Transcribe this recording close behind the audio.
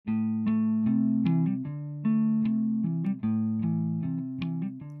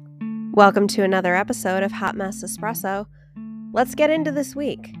Welcome to another episode of Hot Mess Espresso. Let's get into this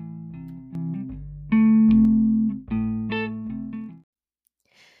week.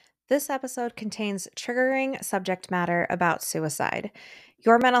 This episode contains triggering subject matter about suicide.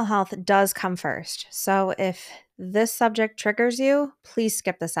 Your mental health does come first, so if this subject triggers you, please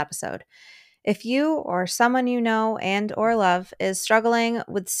skip this episode. If you or someone you know and or love is struggling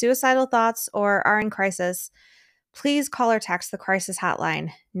with suicidal thoughts or are in crisis, please call or text the crisis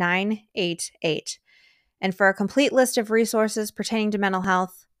hotline 988. And for a complete list of resources pertaining to mental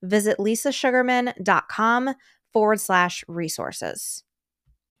health, visit lisasugarman.com/resources.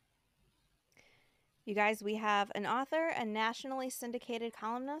 You guys, we have an author, a nationally syndicated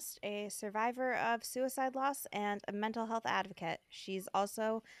columnist, a survivor of suicide loss, and a mental health advocate. She's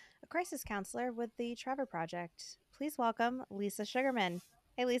also a crisis counselor with the Trevor Project. Please welcome Lisa Sugarman.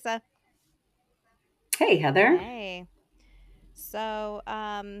 Hey, Lisa. Hey, Heather. Hey. So,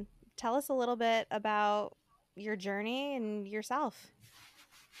 tell us a little bit about your journey and yourself.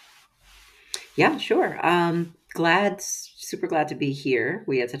 Yeah, sure. Super glad to be here.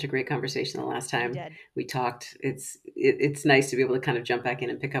 We had such a great conversation the last We time did. we talked. It's nice to be able to kind of jump back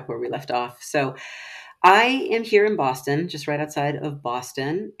in and pick up where we left off. So, I am here in Boston, just right outside of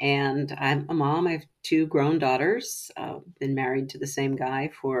Boston, and I'm a mom. I have two grown daughters. Been married to the same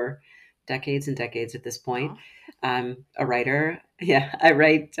guy for decades and decades at this point. Aw. I'm a writer. Yeah, I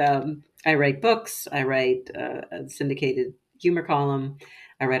write. I write books. I write a syndicated humor column.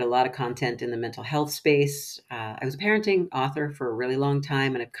 I write a lot of content in the mental health space. I was a parenting author for a really long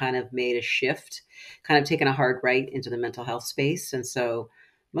time, and I've kind of made a shift, kind of taken a hard right into the mental health space. And so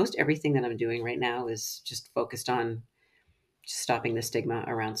most everything that I'm doing right now is just focused on just stopping the stigma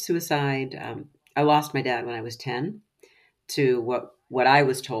around suicide. I lost my dad when I was 10 to what I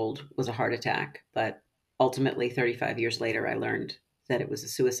was told was a heart attack, but ultimately 35 years later I learned that it was a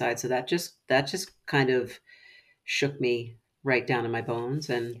suicide. So that just kind of shook me right down in my bones,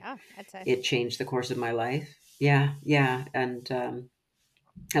 and Yeah, I'd say. it changed the course of my life. Yeah, yeah. And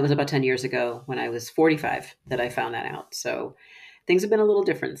that was about 10 years ago when I was 45 that I found that out. So things have been a little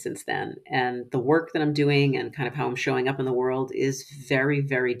different since then. And the work that I'm doing and kind of how I'm showing up in the world is very,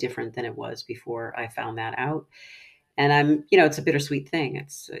 very different than it was before I found that out. And it's a bittersweet thing.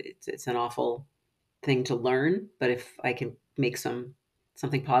 It's an awful thing to learn, but if I can make something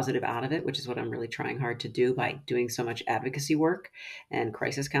positive out of it, which is what I'm really trying hard to do by doing so much advocacy work and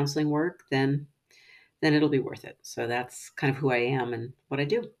crisis counseling work, then it'll be worth it. So that's kind of who I am and what I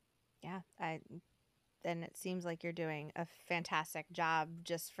do. Yeah, and it seems like you're doing a fantastic job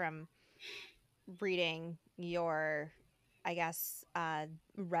just from reading your, I guess,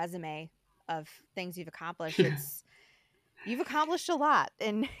 resume of things you've accomplished. You've accomplished a lot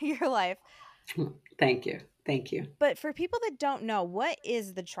in your life. Thank you. Thank you. But for people that don't know, what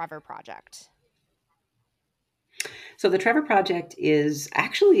is the Trevor Project? So the Trevor Project is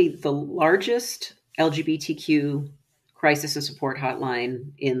actually the largest LGBTQ crisis and support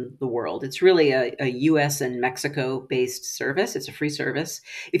hotline in the world. It's really a US and Mexico based service. It's a free service.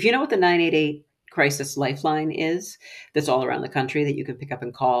 If you know what the 988 crisis lifeline is, that's all around the country that you can pick up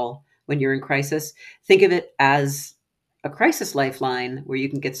and call when you're in crisis, think of it as a crisis lifeline where you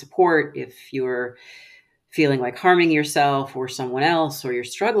can get support if you're feeling like harming yourself or someone else, or you're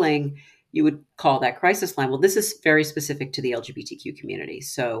struggling, you would call that crisis line. Well, this is very specific to the LGBTQ community.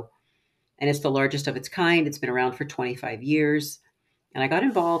 So, and it's the largest of its kind. It's been around for 25 years. And I got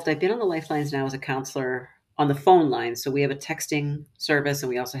involved. I've been on the Lifelines now as a counselor on the phone line. So we have a texting service, and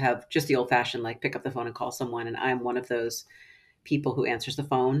we also have just the old fashioned, like pick up the phone and call someone. And I'm one of those people who answers the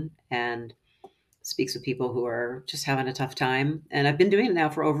phone and speaks with people who are just having a tough time. And I've been doing it now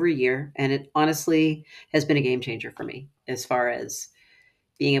for over a year. And it honestly has been a game changer for me as far as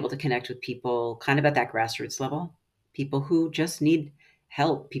being able to connect with people kind of at that grassroots level, people who just need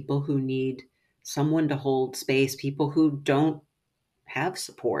help, people who need someone to hold space, people who don't have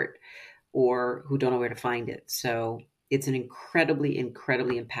support or who don't know where to find it. So it's an incredibly,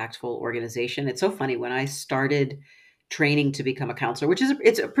 incredibly impactful organization. It's so funny when I started training to become a counselor, which is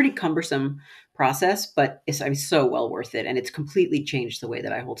it's a pretty cumbersome process, but I'm so well worth it, and it's completely changed the way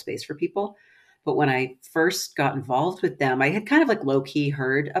that I hold space for people. But when I first got involved with them, I had kind of like low key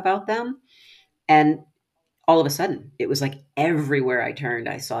heard about them, and all of a sudden it was like everywhere I turned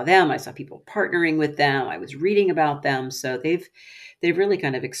I saw them. I saw people partnering with them. I was reading about them. So they've really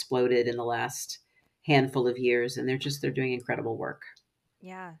kind of exploded in the last handful of years, and they're doing incredible work.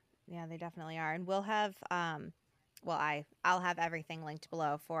 Yeah, yeah, they definitely are. And we'll have well, I'll have everything linked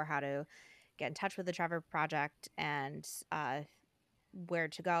below for how to get in touch with the Trevor Project and where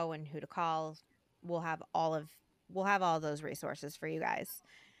to go and who to call. We'll have all of we'll have all those resources for you guys.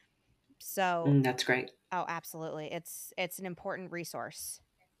 So, That's great. oh, absolutely. It's an important resource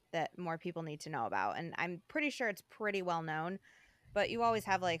that more people need to know about, and I'm pretty sure it's pretty well known, but you always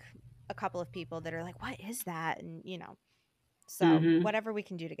have like a couple of people that are like, "What is that?" And, so Hmm. whatever we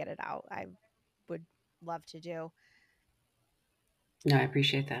can do to get it out, I would love to do. No, I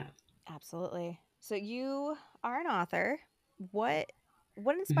appreciate that. Absolutely. So you are an author. What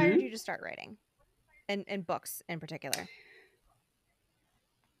what inspired you Hmm. to start writing? And books in particular?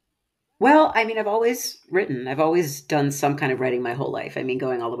 Well, I mean, I've always written. I've always done some kind of writing my whole life. I mean,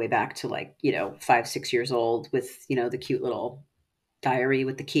 going all the way back to like, 5, 6 years old with, the cute little diary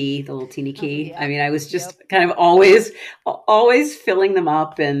with the key, the little teeny Oh, key. I yep. mean, I was Yep. just kind of always filling them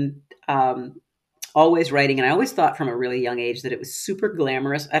up and always writing. And I always thought from a really young age that it was super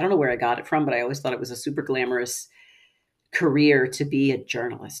glamorous. I don't know where I got it from, but I always thought it was a super glamorous career to be a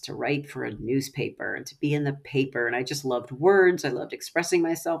journalist, to write for a newspaper and to be in the paper. And I just loved words. I loved expressing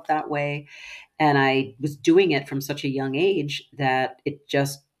myself that way. And I was doing it from such a young age that it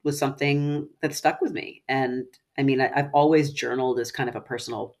just was something that stuck with me. And I mean, I've always journaled as kind of a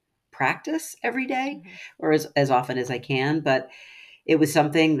personal practice every day Mhm. or as often as I can. But it was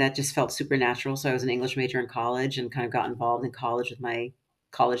something that just felt supernatural. So I was an English major in college and kind of got involved in college with my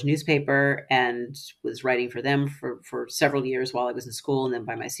college newspaper and was writing for them for several years while I was in school. And then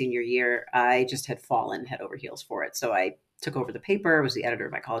by my senior year, I just had fallen head over heels for it. So I took over the paper, was the editor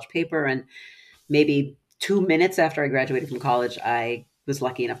of my college paper. And maybe 2 minutes after I graduated from college, I was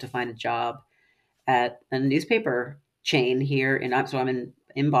lucky enough to find a job at a newspaper chain here so I'm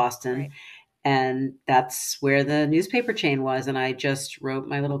in Boston, Right. and that's where the newspaper chain was. And I just wrote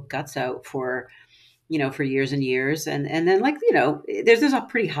my little guts out for years and years. And then, like, there's a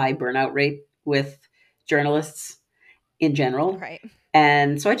pretty high burnout rate with journalists in general. Right.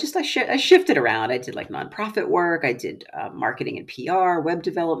 And so I shifted around. I did like nonprofit work. I did marketing and PR, web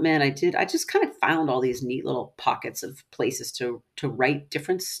development. I just kind of found all these neat little pockets of places to write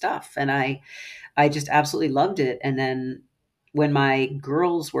different stuff, and I just absolutely loved it. And then when my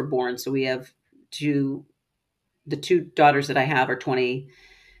girls were born, so we have two the two daughters that I have are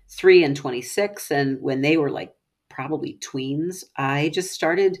 23 and 26. And when they were like probably tweens, I just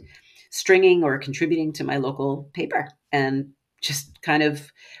started stringing or contributing to my local paper and just kind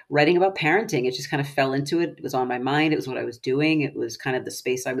of writing about parenting. It just kind of fell into it. It was on my mind. It was what I was doing. It was kind of the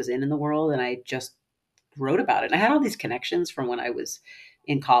space I was in the world. And I just wrote about it. And I had all these connections from when I was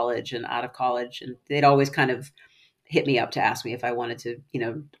in college and out of college. And they'd always kind of hit me up to ask me if I wanted to,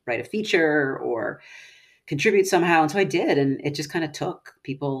 write a feature or contribute somehow. And so I did. And it just kind of took.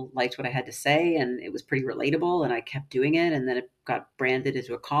 People liked what I had to say, and it was pretty relatable. And I kept doing it. And then it got branded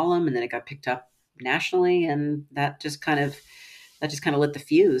into a column, and then it got picked up nationally. And that just kind of lit the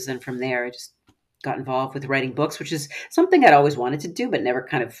fuse. And from there, I just got involved with writing books, which is something I'd always wanted to do, but never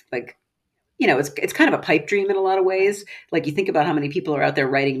kind of like, it's kind of a pipe dream in a lot of Right. ways. Like, you think about how many people are out there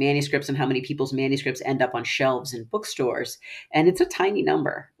writing manuscripts and how many people's manuscripts end up on shelves in bookstores. And it's a tiny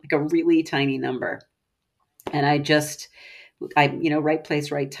number, like a really tiny number. And right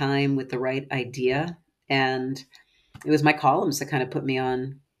place, right time with the right idea. And it was my columns that kind of put me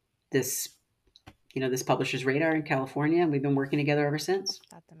on this, this publisher's radar in California. And we've been working together ever since.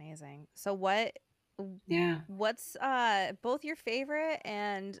 That's amazing. So Yeah. what's both your favorite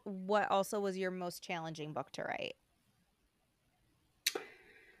and what also was your most challenging book to write?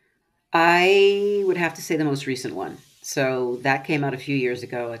 I would have to say the most recent one. So that came out a few years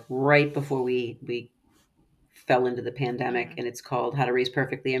ago, like right before we fell into the pandemic, Mhm. and it's called How to Raise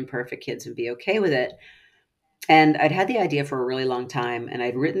Perfectly Imperfect Kids and Be Okay with It. And I'd had the idea for a really long time, and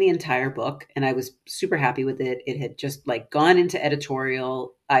I'd written the entire book, and I was super happy with it. It had just like gone into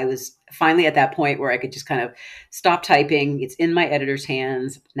editorial. I was finally at that point where I could just kind of stop typing. It's in my editor's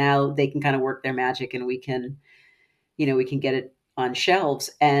hands. Now they can kind of work their magic, and we can get it on shelves.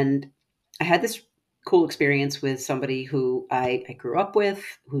 And I had this cool experience with somebody who I grew up with,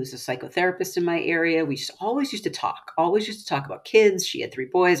 who's a psychotherapist in my area. We just always used to talk about kids. She had 3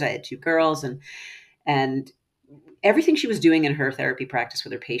 boys, I had 2 girls, and everything she was doing in her therapy practice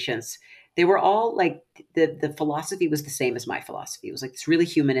with her patients, they were all like, the philosophy was the same as my philosophy. It was like this really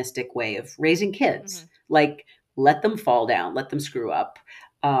humanistic way of raising kids. Mhm. Like, let them fall down, let them screw up.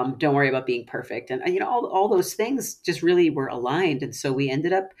 Don't worry about being perfect. And all those things just really were aligned. And so we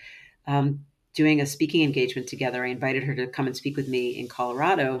ended up um, doing a speaking engagement together. I invited her to come and speak with me in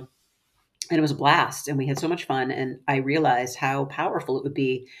Colorado, and it was a blast. And we had so much fun. And I realized how powerful it would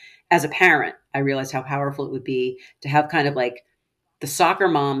be as a parent. I realized how powerful it would be to have kind of like the soccer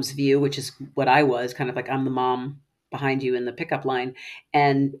mom's view, which is what I was, kind of like, I'm the mom behind you in the pickup line.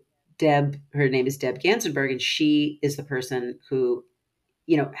 And her name is Deb Gansenberg, and she is the person who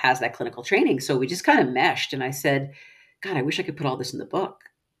has that clinical training. So we just kind of meshed. And I said, God, I wish I could put all this in the book,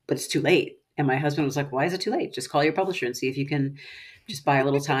 but it's too late. And my husband was like, why is it too late? Just call your publisher and see if you can just buy a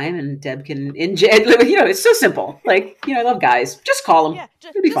little time, and Deb can it's so simple. Like, I love guys. Just call them. Yeah,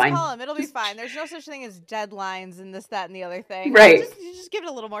 It'll be just fine. call them. It'll be fine. There's no such thing as deadlines and this, that, and the other thing. Like, Right. just give it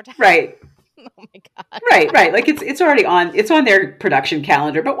a little more time. Right. Oh my God. Right. Like it's already on their production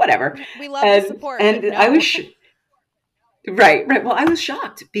calendar, but whatever. We love the And support, but and I no. was right. Well, I was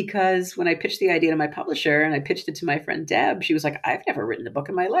shocked because when I pitched the idea to my publisher and I pitched it to my friend Deb, she was like, I've never written a book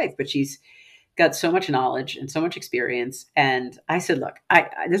in my life, but she's got so much knowledge and so much experience. And I said, look,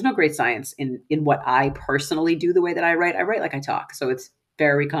 there's no great science in what I personally do the way that I write. I write like I talk. So it's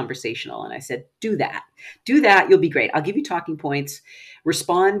very conversational. And I said, do that. You'll be great. I'll give you talking points,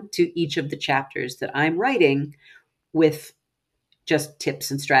 respond to each of the chapters that I'm writing with just tips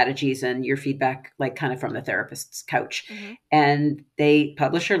and strategies and your feedback, like kind of from the therapist's couch. Mm-hmm. And they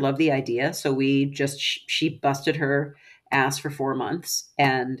publisher loved the idea. So we just, she busted her ass for 4 months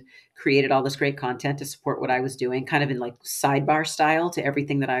and created all this great content to support what I was doing, kind of in like sidebar style to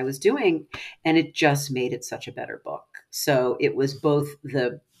everything that I was doing. And it just made it such a better book. So it was both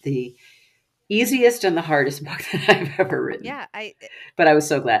the easiest and the hardest book that I've ever written. Yeah, but I was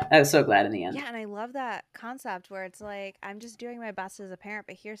so glad. I was so glad in the end. Yeah, and I love that concept where it's like, I'm just doing my best as a parent,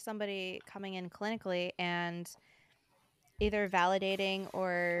 but here's somebody coming in clinically and either validating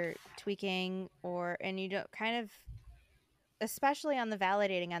or tweaking, and you don't kind of, especially on the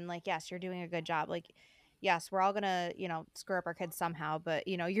validating end, like, yes, you're doing a good job. Like, yes, we're all gonna, screw up our kids somehow, but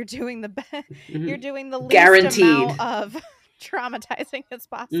you're doing you're doing the least Guaranteed amount of traumatizing as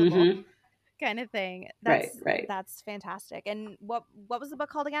possible, kind of thing. Right. That's fantastic. And what was the book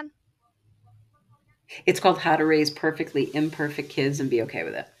called again? It's called How to Raise Perfectly Imperfect Kids and Be Okay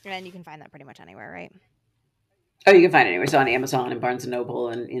with It. And you can find that pretty much anywhere, right? Oh, you can find it anywhere. It's on Amazon and Barnes & Noble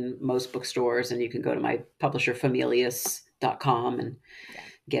and in most bookstores. And you can go to my publisher, Familius.com, and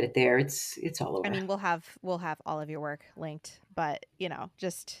get it there. It's all over. I mean, we'll have all of your work linked, but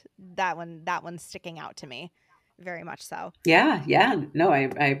just that one's sticking out to me very much so. Yeah. No,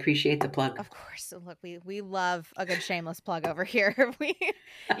 I appreciate the plug. Of course. Look, we love a good shameless plug over here. If you've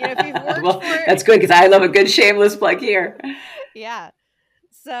worked well, for it, that's good because I love a good shameless plug here. Yeah.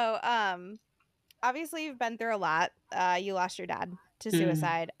 So, obviously you've been through a lot. You lost your dad to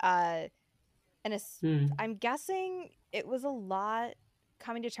suicide. And I'm guessing it was a lot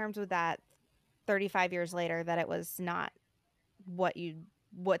coming to terms with that 35 years later, that it was not what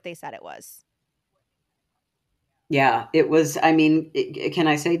they said it was. Yeah, it was. I mean, can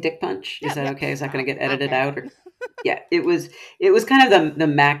I say dick punch? Is that okay? Is that going to get edited out? Or, yeah, it was kind of the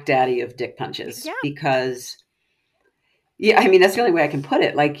Mac Daddy of dick punches. Yeah. Because, yeah, I mean, that's the only way I can put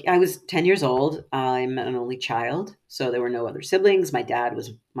it. Like, I was 10 years old. I'm an only child, so there were no other siblings. My dad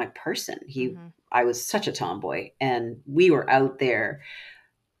was my person. I was such a tomboy, and we were out there.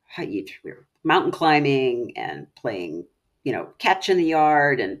 We were mountain climbing and playing, catch in the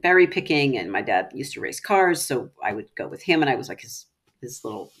yard and berry picking. And my dad used to race cars, so I would go with him, and I was like his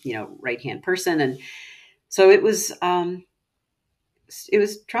little, right-hand person. And so it was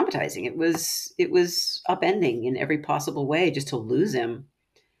traumatizing. It was upending in every possible way just to lose him.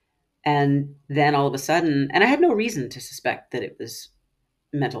 And then all of a sudden, and I had no reason to suspect that it was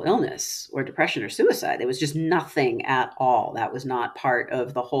mental illness or depression or suicide. There was just nothing at all. That was not part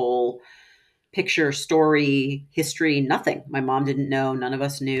of the whole picture, story, history, nothing. My mom didn't know. None of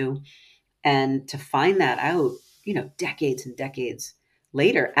us knew. And to find that out, decades and decades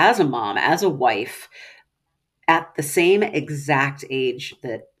later, as a mom, as a wife, at the same exact age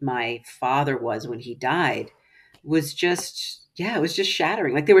that my father was when he died, was just, it was just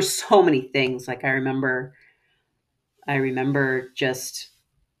shattering. Like, there were so many things. Like, I remember just,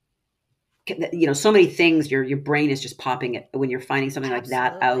 so many things. Your brain is just popping it when you're finding something like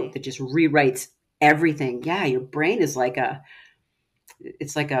that out that just rewrites everything. Yeah, your brain is like a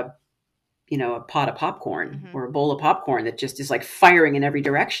pot of popcorn or a bowl of popcorn that just is like firing in every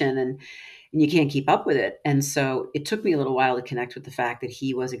direction, and you can't keep up with it. And so it took me a little while to connect with the fact that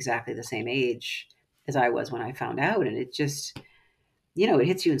he was exactly the same age as I was when I found out. And it just, it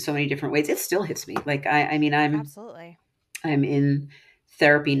hits you in so many different ways. It still hits me. Like, I mean, Absolutely. I'm in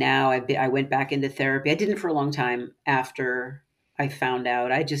therapy now. I went back into therapy. I didn't for a long time after I found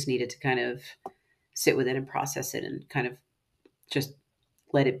out. I just needed to kind of sit with it and process it and kind of just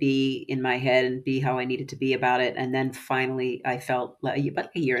let it be in my head and be how I needed to be about it. And then finally I felt about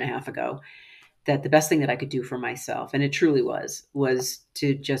a year and a half ago that the best thing that I could do for myself, and it truly was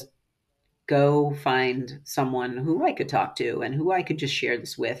to just go find someone who I could talk to and who I could just share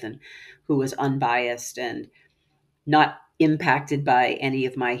this with, and who was unbiased and not impacted by any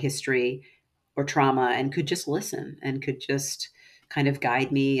of my history or trauma, and could just listen and could just kind of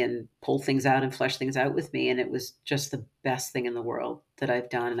guide me and pull things out and flesh things out with me. And it was just the best thing in the world that I've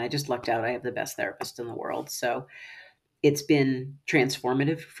done. And I just lucked out. I have the best therapist in the world. So it's been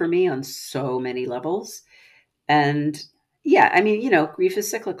transformative for me on so many levels. And yeah, I mean, grief is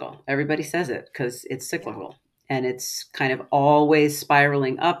cyclical. Everybody says it because it's Yeah. cyclical and it's kind of always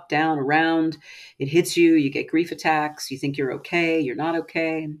spiraling up, down, around. It hits you, you get grief attacks, you think you're okay, you're not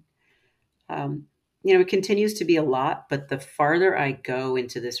okay. Um, it continues to be a lot, but the farther I go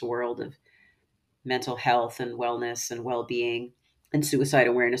into this world of mental health and wellness and well being and suicide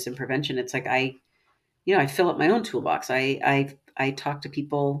awareness and prevention, it's like I fill up my own toolbox. I talk to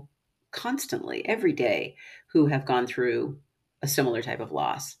people constantly every day who have gone through a similar type of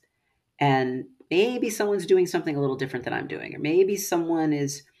loss. And maybe someone's doing something a little different than I'm doing, or maybe someone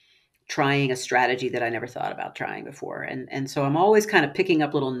is trying a strategy that I never thought about trying before. And so I'm always kind of picking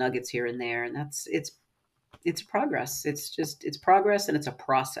up little nuggets here and there. And it's progress. It's progress and it's a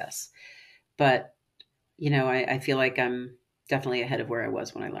process. But I feel like I'm definitely ahead of where I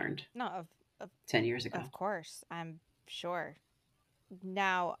was when I learned No, of 10 years ago. of course, I'm sure.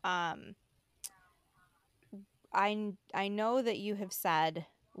 Now, I know that you have said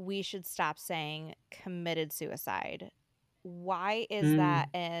we should stop saying committed suicide. Why is that? Mm.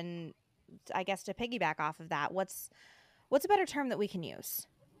 And I guess to piggyback off of that, what's a better term that we can use?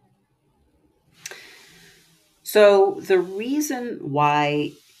 So the reason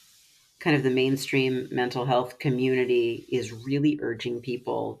why kind of the mainstream mental health community is really urging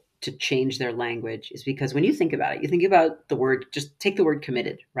people to change their language is because when you think about it, you think about the word, just take the word Hmm.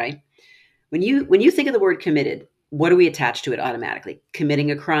 committed, right? When you think of the word committed, what do we attach to it automatically?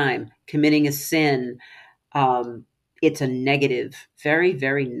 Committing a crime, committing a sin. Um, it's a negative, very,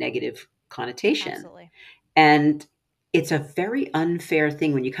 very negative connotation. Absolutely. And it's a very unfair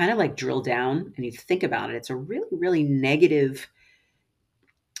thing when you kind of like drill down and you think about it. It's a really, really negative,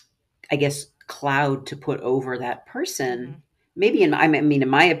 I guess, cloud to put over that Hmm. person. Maybe in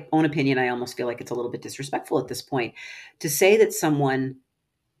my own opinion, I almost feel like it's a little bit disrespectful at this point to say that someone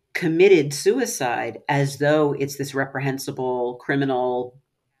committed suicide as though it's this reprehensible, criminal,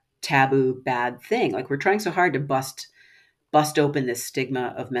 taboo, bad thing. Like we're trying so hard to bust open this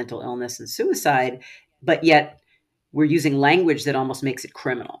stigma of mental illness and suicide, but yet we're using language that almost makes it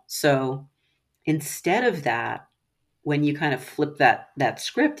criminal. So instead of that, when you kind of flip that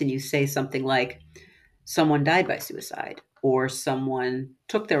script and you say something like someone died by suicide or someone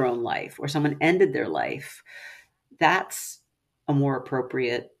took their own life or someone ended their life, that's a more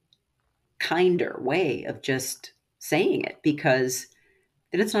appropriate, kinder way of just saying it because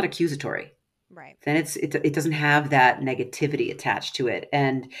then it's not accusatory. Right. Then it doesn't have that negativity attached to it.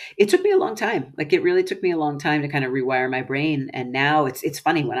 And it took me a long time. Like it really took me a long time to kind of rewire my brain. And now it's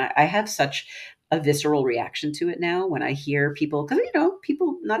funny when I have such a visceral reaction to it now when I hear people because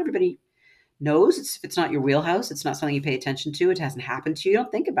people, not everybody knows it's not your wheelhouse. It's not something you pay attention to. It hasn't happened to you. You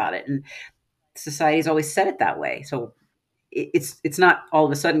don't think about it. And society's always said it that way. So it's not all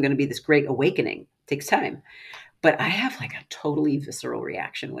of a sudden going to be this great awakening. It takes time. But I have like a totally visceral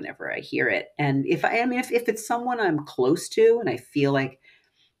reaction whenever I hear it. And if it's someone I'm close to and I feel like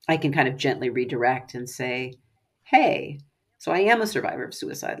I can kind of gently redirect and say, hey, so I am a survivor of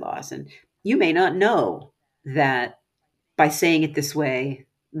suicide loss. And you may not know that by saying it this way,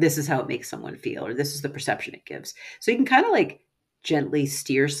 this is how it makes someone feel, or this is the perception it gives. So you can kind of like gently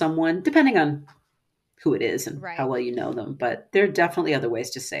steer someone, depending on who it is and how Right. well you know them. But there are definitely other ways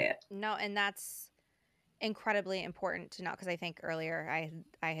to say it. No, and that's incredibly important to know because I think earlier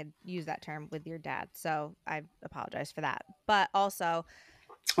I had used that term with your dad, so I apologize for that. But also,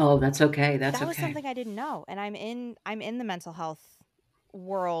 Oh, that's okay. That's that was okay. something I didn't know, and I'm in the mental health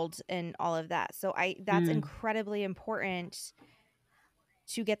world and all of that. So I that's Mm, incredibly important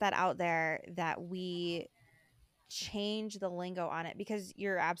to get that out there that we change the lingo on it because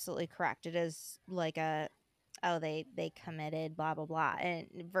you're absolutely correct. It is like a oh they committed blah blah blah and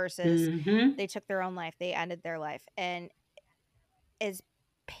versus hmm they took their own life, they ended their life. And as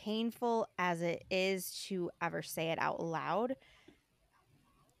painful as it is to ever say it out loud,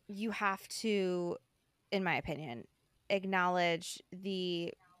 you have to, in my opinion, acknowledge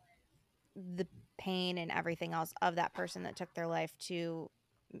the pain and everything else of that person that took their life to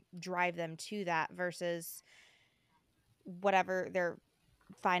drive them to that versus whatever their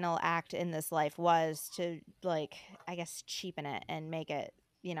final act in this life was to, like, I guess cheapen it and make it,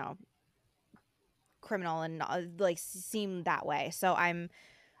 you know, criminal and like seem that way. So I'm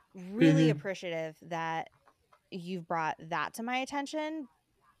really hmm appreciative that you've brought that to my attention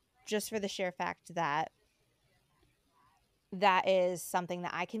just for the sheer fact that that is something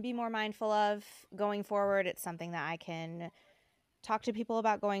that I can be more mindful of going forward. It's something that I can talk to people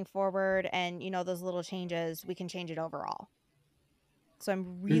about going forward. And, those little changes, we can change it overall. So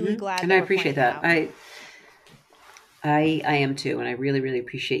I'm really glad And that I we're appreciate pointing it that. out. I am too, and I really really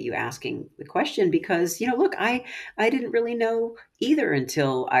appreciate you asking the question because look, I didn't really know either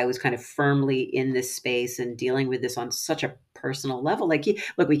until I was kind of firmly in this space and dealing with this on such a personal level. Like,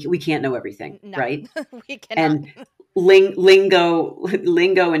 look, we can't know everything, No, right? we cannot. And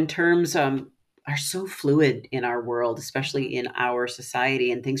lingo and terms are so fluid in our world, Hmm. especially in our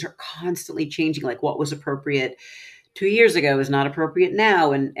society, and things are constantly changing. Like what was appropriate 2 years ago is not appropriate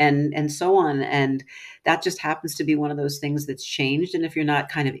now, and so on. And that just happens to be one of those things that's changed. And if you're not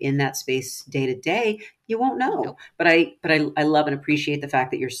kind of in that space day to day, you won't know. Nope. But I love and appreciate the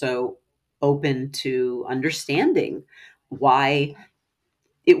fact that you're so open to understanding why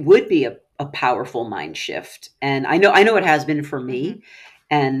it would be a powerful mind shift. And I know it has been for Hmm. me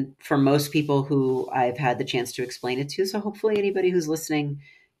and for most people who I've had the chance to explain it to. So hopefully anybody who's listening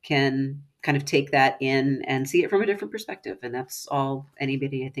can kind of take that in and see it from a different perspective. And that's all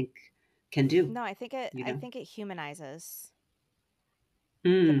anybody I think can do, No, I think it. you I know? think it humanizes the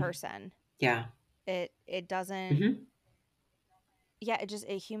Mm, person. yeah. It doesn't. Hmm. Yeah,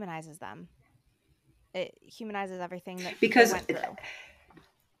 it humanizes them. It humanizes everything that they Because went through.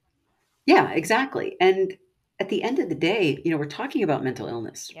 yeah, exactly. And at the end of the day, we're talking about mental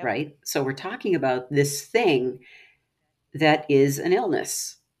illness, Yep. right? So we're talking about this thing that is an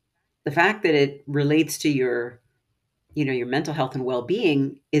illness. The fact that it relates to your mental health and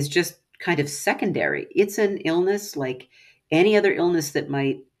well-being is just kind of secondary. It's an illness like any other illness that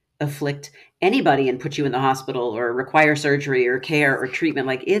might afflict anybody and put you in the hospital or require surgery or care or treatment.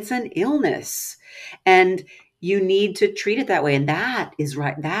 Like it's an illness, and you need to treat it that way. And that is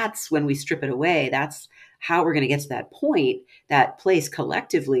right. That's when we strip it away. That's how we're going to get to that point, that place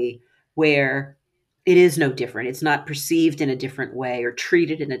collectively where it is no different. It's not perceived in a different way or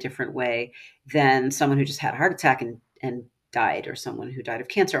treated in a different way than someone who just had a heart attack and died, or someone who died of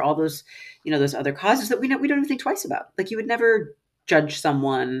cancer. All those, those other causes that we don't even think twice about. Like you would never judge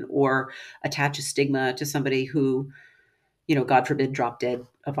someone or attach a stigma to somebody who, God forbid, dropped dead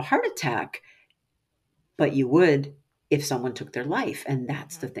of a heart attack, but you would if someone took their life. And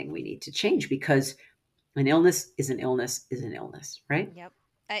that's the Hmm. thing we need to change, because an illness is an illness is an illness, right? Yep.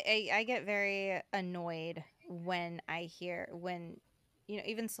 I get very annoyed when I hear when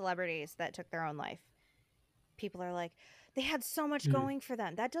even celebrities that took their own life. People are like, they had so much Mm. going for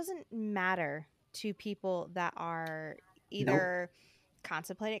them. That doesn't matter to people that are Nope. either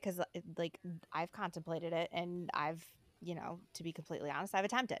contemplating, because like I've contemplated it, and I've, to be completely honest, I've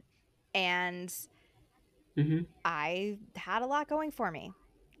attempted, and Hmm. I had a lot going for me.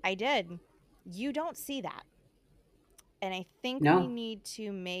 I did. You don't see that. And I think we No. need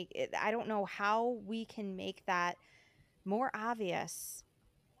to make it, I don't know how we can make that more obvious,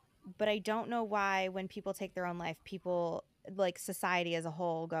 but I don't know why when people take their own life, people, like society as a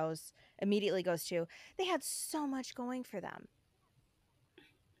whole, immediately goes to, they had so much going for them.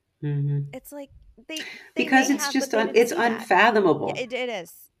 Hmm. It's like they Because may it's have, but just they didn't it's see that. Yeah, unfathomable, it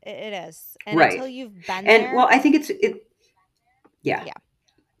is. It is. And until right? you've been And well, there, I think it. Yeah. yeah.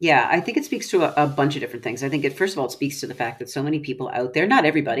 Yeah, I think it speaks to a bunch of different things. I think first of all, it speaks to the fact that so many people out there, not Hmm.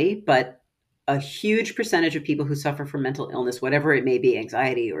 everybody, but a huge percentage of people who suffer from mental illness, whatever it may be,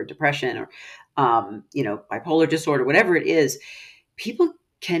 anxiety or depression or, bipolar disorder, whatever it is, people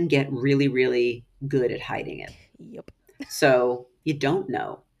can get really, really good at hiding it. Yep. So you don't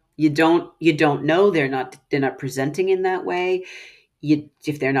know. You don't know they're not presenting in that way.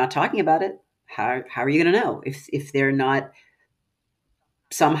 If they're not talking about it, how are you going to know? If they're not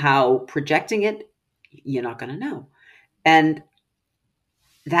somehow projecting it, you're not going to know. And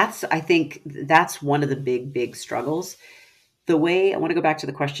I think that's one of the big, big struggles. The way I want to go back to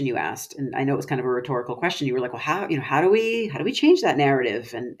the question you asked, and I know it was kind of a rhetorical question. You were like, well, how do we change that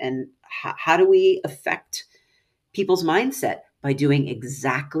narrative? And how do we affect people's mindset? By doing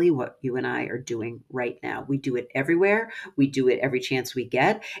exactly what you and I are doing right now. We do it everywhere. We do it every chance we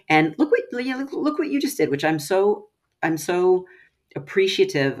get. And look what you just did, which I'm so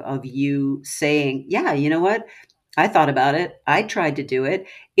appreciative of you saying, yeah, you know what? I thought about it. I tried to do it.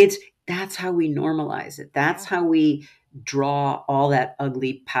 It's That's how we normalize it. That's Yeah. how we draw all that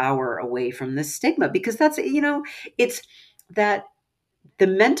ugly power away from the stigma, because it's that the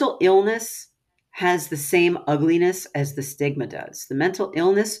mental illness has the same ugliness as the stigma does. The mental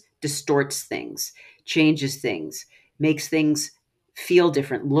illness distorts things, changes things, makes things feel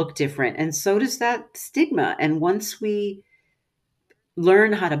different, look different, and so does that stigma. And once we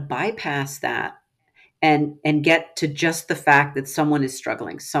learn how to bypass that and get to just the fact that someone is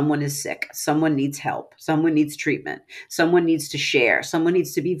struggling, someone is sick, someone needs help, someone needs treatment, someone needs to share, someone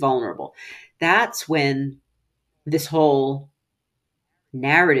needs to be vulnerable. That's when this whole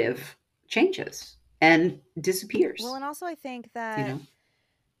narrative changes and Well, disappears, and also I think you that know?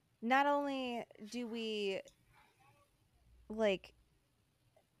 not only do we like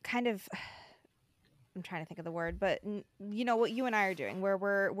kind of I'm trying to think of the word, but you know what you and I are doing, where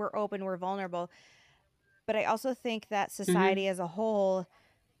we're open, we're vulnerable. But I also think that Mm-hmm. society as a whole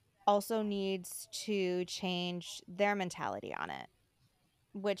also needs to change their mentality on it,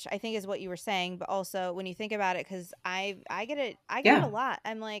 which I think is what you were saying. But also, when you think about it, because I get it a Yeah. lot.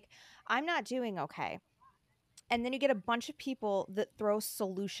 I'm like, I'm not doing okay, and then you get a bunch of people that throw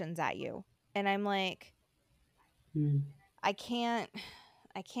solutions at you, and I'm like, Mm. I can't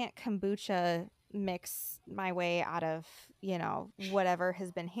I can't kombucha mix my way out of, whatever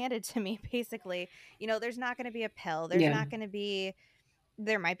has been handed to me basically. There's not going to be a pill. There's Yeah. not going to be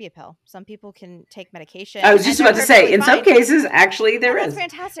there might be a pill. Some people can take I medication was and just they're about to say, perfectly in some fine. cases, actually, there And that's is.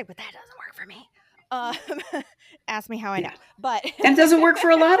 fantastic, but that doesn't work for me. Ask me how I know. Yeah. But And it doesn't work for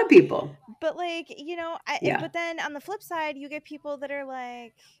a lot of people. but Yeah. but then on the flip side, you get people that are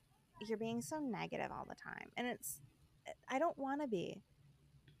like, you're being so negative all the time. And I don't want to be.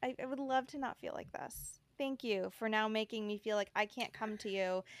 I would love to not feel like this. Thank you for now making me feel like I can't come to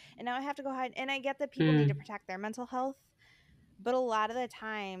you and now I have to go hide. And I get that people need to Mm. protect their mental health, but a lot of the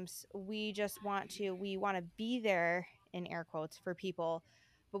times we want to be there in air quotes for people,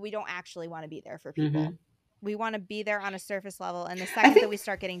 but we don't actually want to be there for people. Hmm. We want to be there on a surface level, and the I second that we think,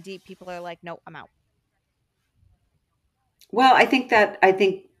 start getting deep, people are like, "No, I'm out." well, I think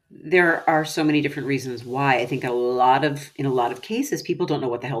there are so many different reasons why. I think in a lot of cases, people don't know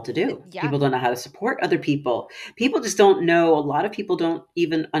what the hell to do. Yeah, People don't know how to support other people. People just don't know. A lot of people don't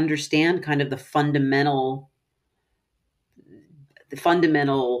even understand kind of the fundamental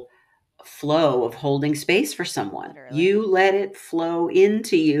flow of holding space for someone. literally. You let it flow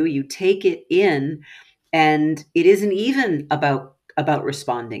into you, you take it in, and it isn't even about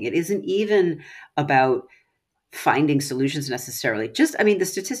responding. It isn't even about finding solutions necessarily. Just, I mean, the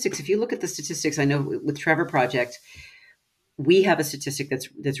statistics, if you look at the statistics, I know with Trevor Project, we have a statistic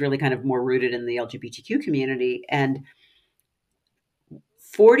that's really kind of more rooted in the LGBTQ community, and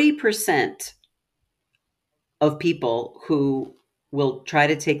 40% of people who will try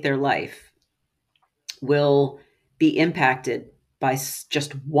to take their life will be impacted by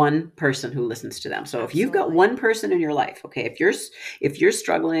just one person who listens to them. So if you've got Absolutely. one person in your life, okay, if you're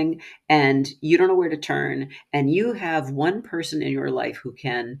struggling and you don't know where to turn and you have one person in your life who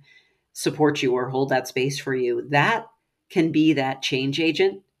can support you or hold that space for you, that can be that change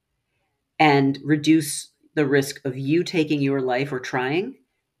agent and reduce the risk of you taking your life or trying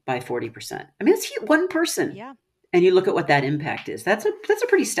by 40%. I mean, it's one person. Yeah. And you look at what that impact is. That's a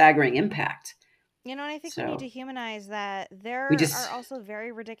pretty staggering impact. And I think we need to So humanize that we there are just also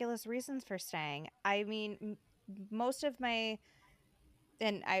very ridiculous reasons for staying. I mean, most of my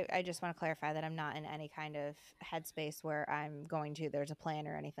and I just want to clarify that I'm not in any kind of headspace where there's a plan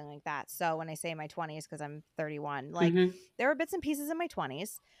or anything like that. So when I say my 20s, because I'm 31, like mhm. there were bits and pieces in my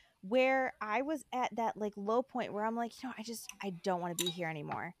 20s where I was at that like low point where I'm like, I don't want to be here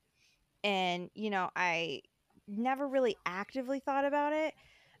anymore. And, I never really actively thought about it,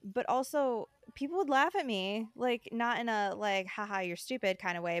 but also people would laugh at me, like not in a like, haha, you're stupid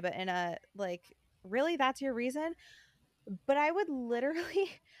kind of way, but in a like, really, that's your reason? But I would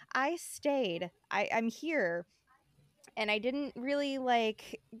literally I stayed. I'm here and I didn't really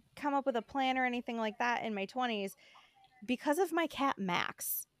like come up with a plan or anything like that in my 20s because of my cat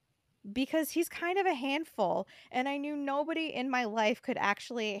Max. Because he's kind of a handful and I knew nobody in my life could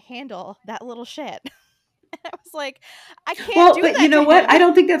actually handle that little shit. I was like, I can't Well, do but you that know to what? I him.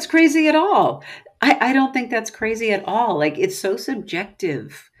 don't think that's crazy at all. I don't think that's crazy at all. Like it's so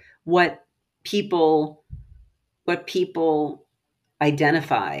subjective what people what people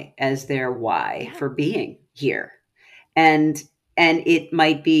identify as their why Yeah, for being here. And and it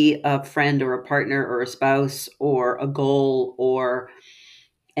might be a friend or a partner or a spouse or a goal or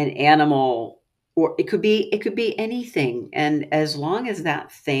an animal or it could be anything. And as long as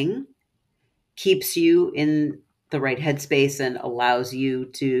that thing keeps you in the right headspace and allows you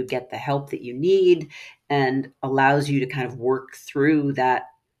to get the help that you need and allows you to kind of work through that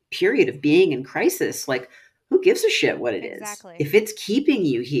period of being in crisis, like who gives a shit what it is? exactly. If it's keeping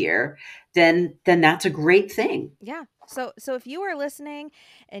you here, then that's a great thing. Yeah. So if you are listening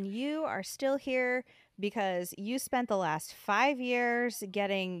and you are still here because you spent the last 5 years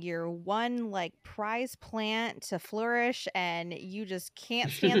getting your one like prize plant to flourish, and you just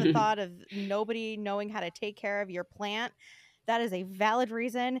can't stand the thought of nobody knowing how to take care of your plant. That is a valid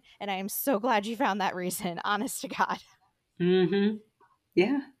reason, and I am so glad you found that reason, honest to God. Mm-hmm.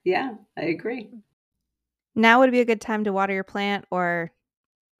 Yeah, I agree. Now would be a good time to water your plant or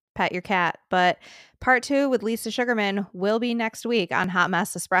pet your cat, but part 2 with Lisa Sugarman will be next week on Hot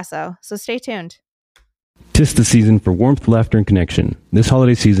Mess Espresso, so stay tuned. 'Tis the season for warmth, laughter, and connection. This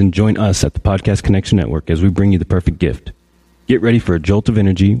holiday season, join us at the Podcast Connection Network as we bring you the perfect gift. Get ready for a jolt of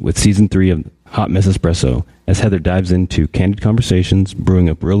energy with Season 3 of Hot Mess Espresso as Heather dives into candid conversations, brewing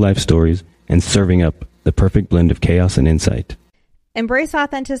up real-life stories, and serving up the perfect blend of chaos and insight. Embrace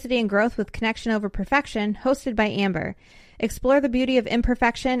authenticity and growth with Connection Over Perfection, hosted by Amber. Explore the beauty of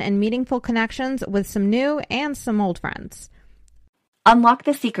imperfection and meaningful connections with some new and some old friends. Unlock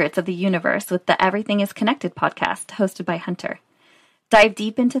the secrets of the universe with the Everything is Connected podcast, hosted by Hunter. Dive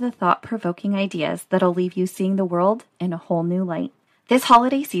deep into the thought-provoking ideas that'll leave you seeing the world in a whole new light. This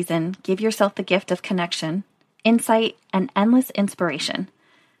holiday season, give yourself the gift of connection, insight, and endless inspiration.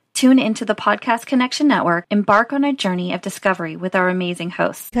 Tune into the Podcast Connection Network. Embark on a journey of discovery with our amazing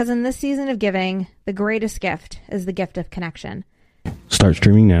hosts. Because in this season of giving, the greatest gift is the gift of connection. Start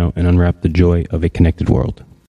streaming now and unwrap the joy of a connected world.